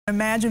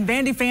Imagine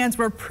Vandy fans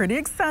were pretty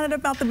excited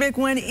about the big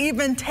win,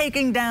 even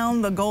taking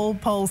down the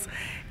goalpost.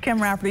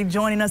 Kim Rafferty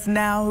joining us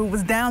now, who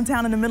was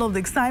downtown in the middle of the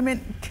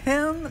excitement.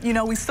 Kim, you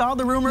know, we saw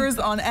the rumors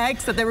on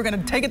X that they were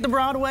going to take it to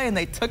Broadway, and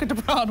they took it to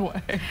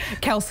Broadway.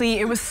 Kelsey,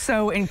 it was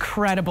so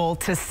incredible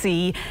to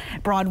see.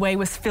 Broadway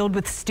was filled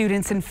with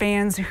students and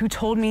fans who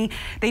told me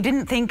they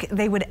didn't think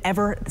they would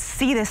ever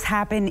see this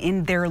happen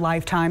in their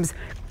lifetimes.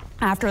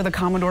 After the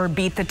Commodore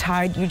beat the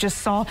Tide, you just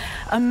saw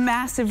a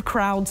massive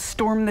crowd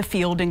storm the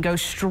field and go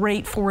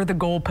straight for the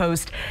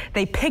goalpost.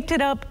 They picked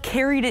it up,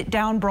 carried it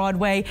down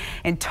Broadway,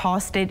 and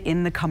tossed it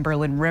in the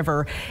Cumberland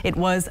River. It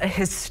was a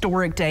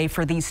historic day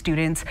for these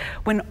students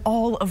when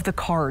all of the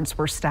cards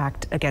were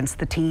stacked against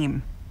the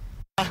team.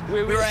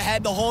 We were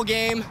ahead the whole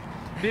game.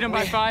 Beat them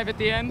by 5 at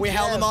the end. We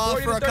held them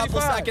off for a couple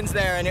seconds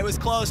there, and it was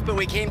close, but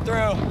we came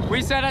through.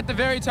 We sat at the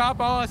very top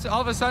all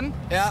of a sudden.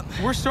 Yeah.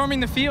 We're storming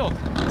the field.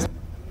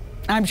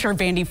 I'm sure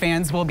Vandy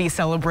fans will be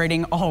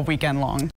celebrating all weekend long.